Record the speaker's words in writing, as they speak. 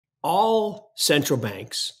all central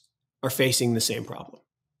banks are facing the same problem.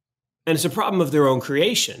 And it's a problem of their own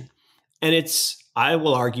creation. And it's, I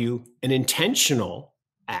will argue, an intentional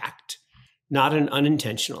act, not an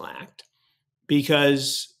unintentional act,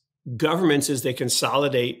 because governments, as they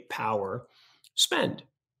consolidate power, spend.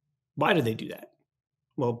 Why do they do that?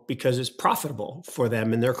 Well, because it's profitable for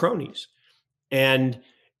them and their cronies. And,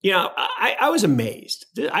 you know, I was amazed.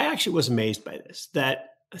 I actually was amazed by this, that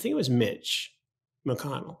I think it was Mitch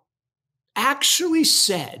McConnell actually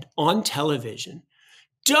said on television,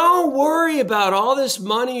 don't worry about all this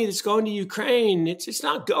money that's going to Ukraine. It's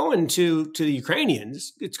not going to the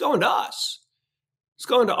Ukrainians. It's going to us. It's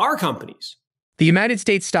going to our companies. The United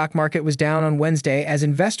States stock market was down on Wednesday as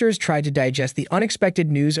investors tried to digest the unexpected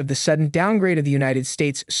news of the sudden downgrade of the United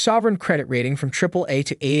States sovereign credit rating from AAA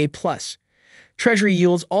to AA+. Treasury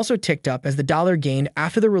yields also ticked up as the dollar gained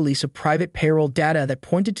after the release of private payroll data that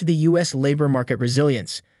pointed to the U.S. labor market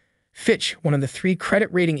resilience. Fitch, one of the three credit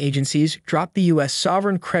rating agencies, dropped the U.S.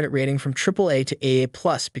 sovereign credit rating from AAA to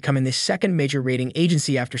AA+, becoming the second major rating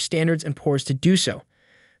agency after Standard & Poor's to do so.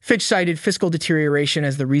 Fitch cited fiscal deterioration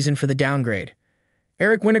as the reason for the downgrade.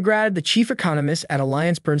 Eric Winograd, the chief economist at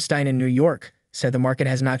AllianceBernstein in New York, said the market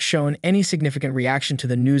has not shown any significant reaction to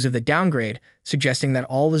the news of the downgrade, suggesting that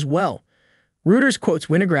all is well. Reuters quotes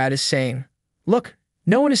Winograd as saying, "Look,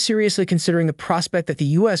 no one is seriously considering the prospect that the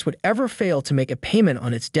U.S. would ever fail to make a payment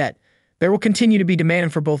on its debt. There will continue to be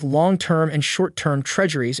demand for both long-term and short-term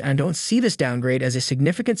treasuries, and I don't see this downgrade as a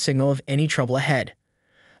significant signal of any trouble ahead."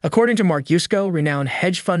 According to Mark Yusko, renowned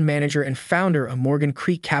hedge fund manager and founder of Morgan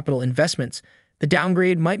Creek Capital Investments, the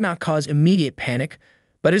downgrade might not cause immediate panic,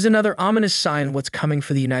 but is another ominous sign of what's coming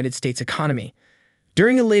for the United States economy.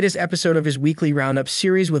 During the latest episode of his weekly roundup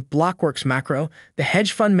series with Blockworks Macro, the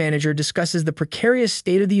hedge fund manager discusses the precarious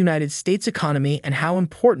state of the United States economy and how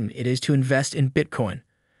important it is to invest in Bitcoin.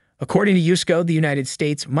 According to Yusko, the United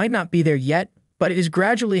States might not be there yet, but it is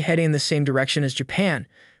gradually heading in the same direction as Japan,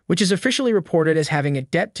 which is officially reported as having a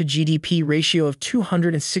debt-to-GDP ratio of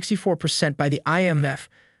 264% by the IMF.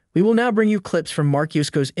 We will now bring you clips from Mark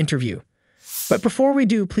Yusko's interview. But before we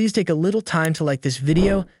do, please take a little time to like this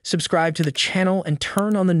video, subscribe to the channel, and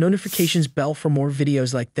turn on the notifications bell for more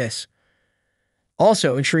videos like this.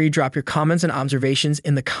 Also, ensure you drop your comments and observations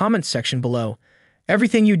in the comments section below.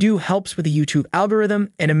 Everything you do helps with the YouTube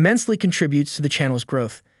algorithm and immensely contributes to the channel's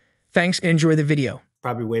growth. Thanks and enjoy the video.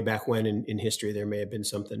 Probably way back when in history there may have been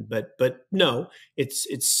something, but no,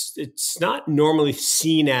 it's not normally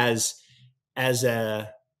seen as an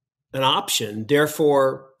option.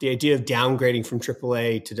 Therefore, the idea of downgrading from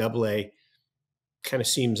AAA to AA kind of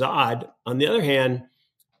seems odd. On the other hand,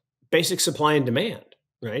 basic supply and demand,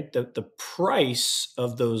 right? The price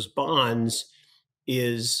of those bonds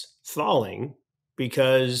is falling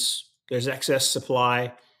because there's excess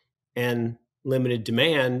supply and limited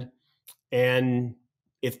demand. And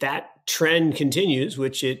if that trend continues,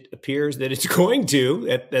 which it appears that it's going to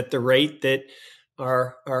at the rate that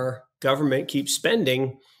our government keeps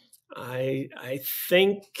spending, I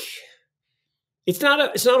think it's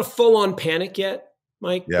not a full-on panic yet,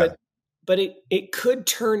 Mike, Yeah. but it could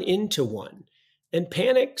turn into one. And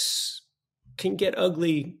panics can get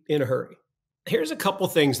ugly in a hurry. Here's a couple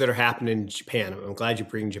things that are happening in Japan. I'm glad you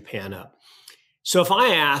bring Japan up. So if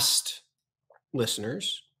I asked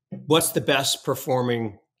listeners, what's the best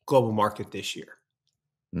performing global market this year?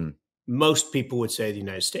 Most people would say the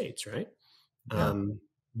United States, right? Yeah.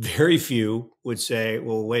 Very few would say,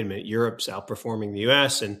 well, wait a minute, Europe's outperforming the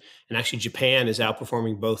US and actually Japan is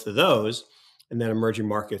outperforming both of those. And then emerging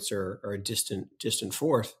markets are a distant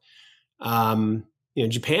fourth.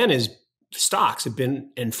 Japan stocks have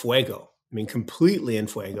been en fuego. I mean, completely en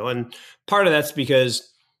fuego. And part of that's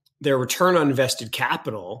because their return on invested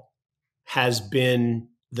capital has been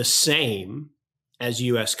the same as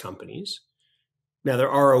US companies. Now, their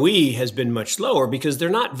ROE has been much lower because they're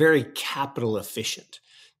not very capital efficient.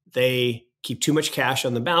 They keep too much cash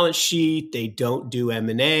on the balance sheet. They don't do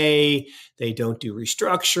M&A. They don't do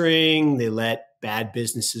restructuring. They let bad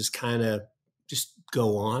businesses kind of just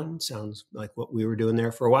go on. Sounds like what we were doing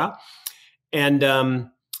there for a while. And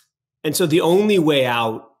so the only way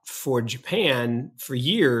out for Japan for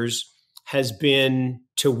years has been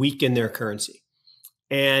to weaken their currency.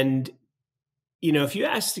 And if you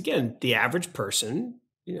ask again the average person,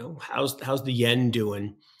 how's the yen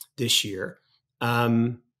doing this year?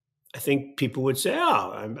 I think people would say,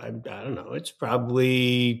 I don't know, it's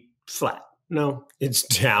probably flat. No, it's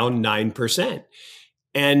down 9%.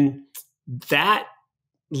 And that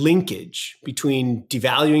linkage between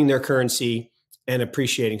devaluing their currency and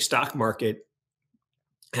appreciating stock market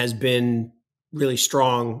has been really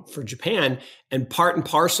strong for Japan. And part and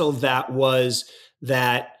parcel of that was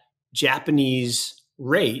that Japanese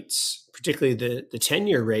rates, particularly the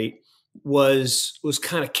 10-year rate, was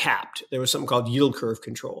kind of capped. There was something called yield curve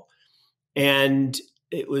control. And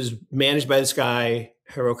it was managed by this guy,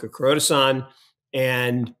 Hiroki Kuroda-san,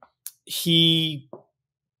 and he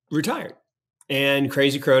retired. And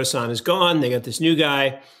Crazy Kuroda-san is gone. They got this new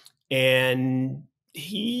guy, and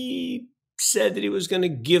he said that he was going to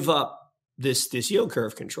give up this yield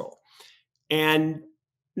curve control. And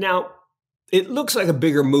now it looks like a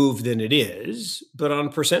bigger move than it is, but on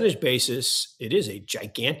a percentage basis, it is a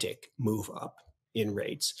gigantic move up in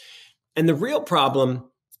rates. And the real problem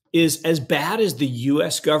is, as bad as the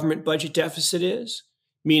US government budget deficit is,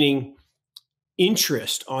 meaning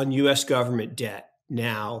interest on US government debt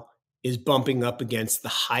now is bumping up against the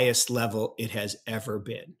highest level it has ever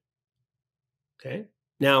been. Okay.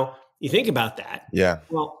 Now, you think about that. Yeah.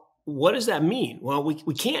 Well, what does that mean? Well,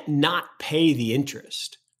 we can't not pay the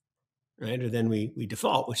interest, right? Or then we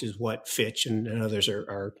default, which is what Fitch and others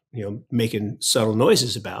are making subtle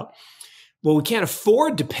noises about. Well, we can't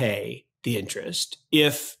afford to pay the interest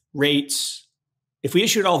if we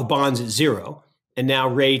issued all the bonds at 0 and now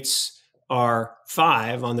rates are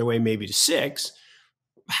 5 on their way maybe to 6,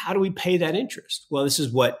 how do we pay that interest? Well, this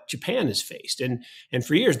is what Japan has faced. And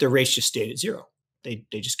for years, their rates just stayed at 0. They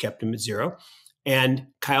just kept them at 0. And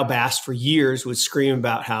Kyle Bass for years would scream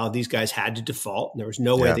about how these guys had to default and there was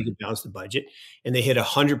no way they could balance the budget. And they hit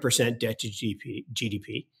 100% debt to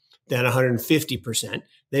GDP, then 150%,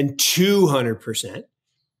 then 200%.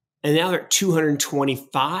 And now they're at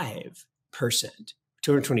 225%,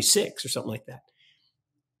 226 or something like that.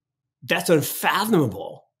 That's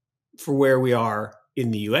unfathomable for where we are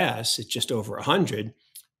in the US. It's just over 100,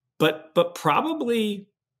 but probably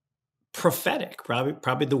prophetic,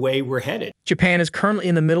 probably the way we're headed. Japan is currently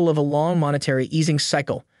in the middle of a long monetary easing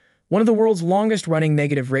cycle, one of the world's longest running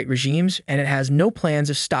negative rate regimes, and it has no plans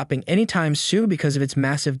of stopping anytime soon because of its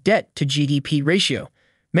massive debt to GDP ratio.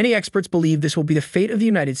 Many experts believe this will be the fate of the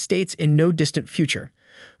United States in no distant future.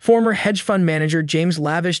 Former hedge fund manager James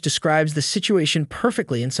Lavish describes the situation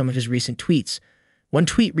perfectly in some of his recent tweets. One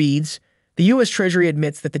tweet reads, "The U.S. Treasury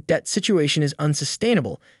admits that the debt situation is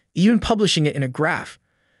unsustainable, even publishing it in a graph.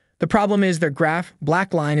 The problem is their graph,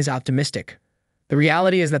 black line, is optimistic. The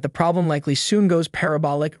reality is that the problem likely soon goes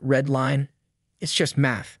parabolic, red line. It's just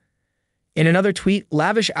math." In another tweet,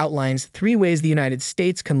 Lavish outlines 3 ways the United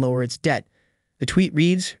States can lower its debt. The tweet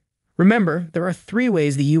reads, "Remember, there are 3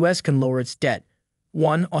 ways the U.S. can lower its debt.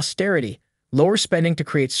 1. Austerity, lower spending to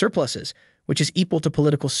create surpluses, which is equal to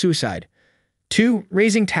political suicide. 2.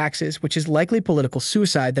 Raising taxes, which is likely political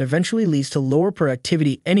suicide that eventually leads to lower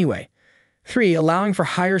productivity anyway. 3. Allowing for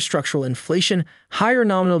higher structural inflation, higher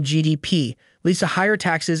nominal GDP, leads to higher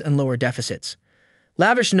taxes and lower deficits."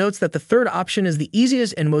 Lavish notes that the third option is the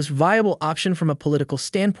easiest and most viable option from a political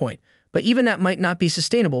standpoint, but even that might not be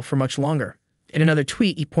sustainable for much longer. In another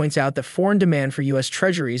tweet, he points out that foreign demand for U.S.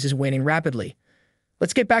 treasuries is waning rapidly.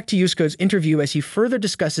 Let's get back to Yusko's interview as he further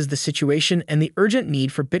discusses the situation and the urgent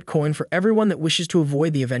need for Bitcoin for everyone that wishes to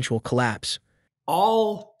avoid the eventual collapse.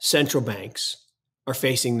 All central banks are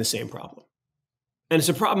facing the same problem. And it's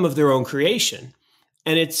a problem of their own creation.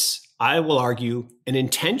 And it's, I will argue, an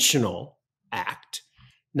intentional act,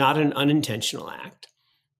 not an unintentional act,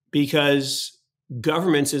 because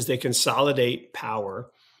governments, as they consolidate power,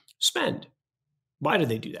 spend. Why do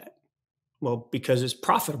they do that? Well, because it's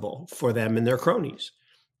profitable for them and their cronies.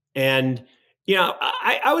 And,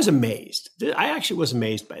 I was amazed. I actually was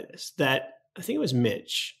amazed by this, that I think it was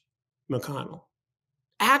Mitch McConnell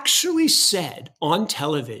actually said on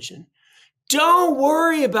television, "Don't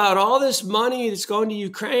worry about all this money that's going to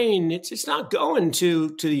Ukraine. It's not going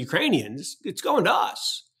to the Ukrainians. It's going to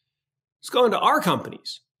us. It's going to our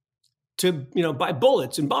companies to, buy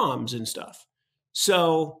bullets and bombs and stuff."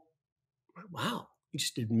 So, wow, he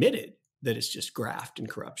just admitted that it's just graft and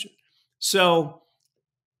corruption. So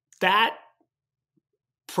that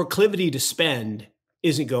proclivity to spend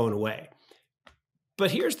isn't going away.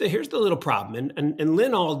 But here's the little problem, and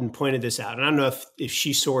Lynn Alden pointed this out, and I don't know if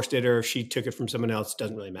she sourced it or if she took it from someone else. It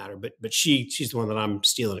doesn't really matter, but she's the one that I'm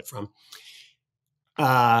stealing it from.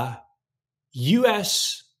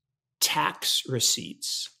 U.S. tax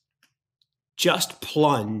receipts just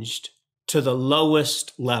plunged to the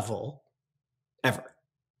lowest level ever.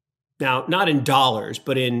 Now, not in dollars,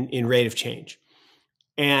 but in rate of change.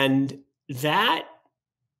 And that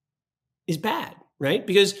is bad, right?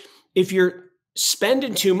 Because if you're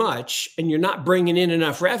spending too much and you're not bringing in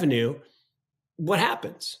enough revenue, what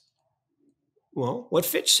happens? Well, what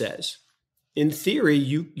Fitch says, in theory,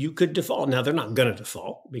 you could default. Now, they're not going to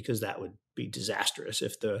default because that would be disastrous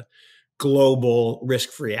if the global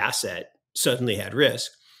risk-free asset suddenly had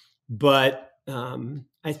risk. But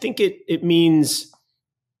I think it means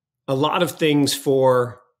a lot of things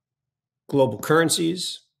for global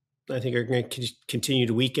currencies. I think are going to continue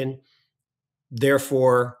to weaken.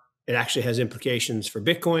 Therefore, it actually has implications for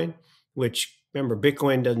Bitcoin, which, remember,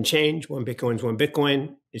 Bitcoin doesn't change. One Bitcoin is one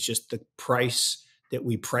Bitcoin. It's just the price that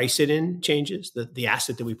we price it in changes. The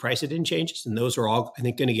asset that we price it in changes. And those are all, I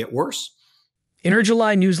think, going to get worse. In her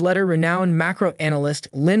July newsletter, renowned macro analyst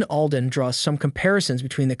Lynn Alden draws some comparisons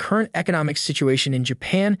between the current economic situation in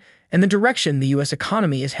Japan and the direction the U.S.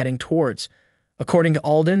 economy is heading towards. According to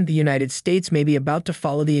Alden, the United States may be about to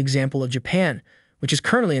follow the example of Japan, which is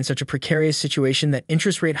currently in such a precarious situation that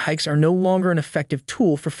interest rate hikes are no longer an effective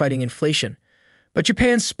tool for fighting inflation. But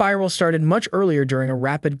Japan's spiral started much earlier during a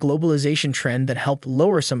rapid globalization trend that helped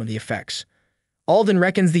lower some of the effects. Alden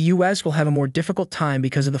reckons the U.S. will have a more difficult time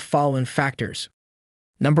because of the following factors.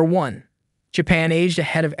 Number 1. Japan aged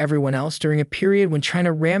ahead of everyone else during a period when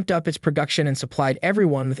China ramped up its production and supplied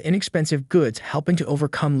everyone with inexpensive goods, helping to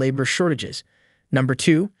overcome labor shortages. Number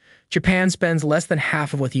 2. Japan spends less than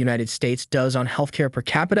half of what the United States does on healthcare per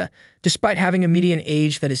capita, despite having a median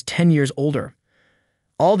age that is 10 years older.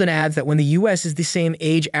 Alden adds that when the U.S. is the same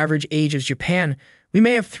average age as Japan, we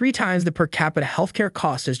may have 3 times the per capita healthcare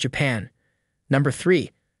cost as Japan. Number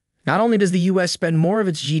 3. Not only does the U.S. spend more of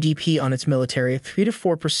its GDP on its military, 3 to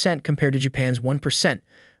 4% compared to Japan's 1%,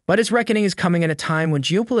 but its reckoning is coming at a time when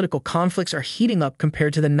geopolitical conflicts are heating up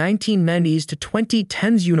compared to the 1990s to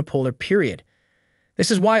 2010s unipolar period. This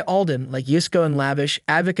is why Alden, like Yusko and Lavish,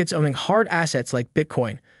 advocates owning hard assets like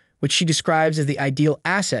Bitcoin, which she describes as the ideal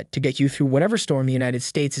asset to get you through whatever storm the United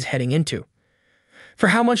States is heading into. For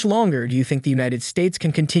how much longer do you think the United States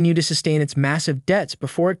can continue to sustain its massive debts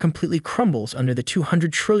before it completely crumbles under the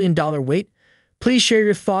 $200 trillion weight? Please share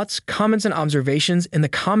your thoughts, comments, and observations in the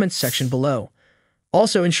comments section below.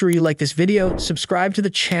 Also, ensure you like this video, subscribe to the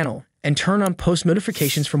channel, and turn on post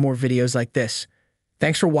notifications for more videos like this.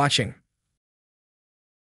 Thanks for watching.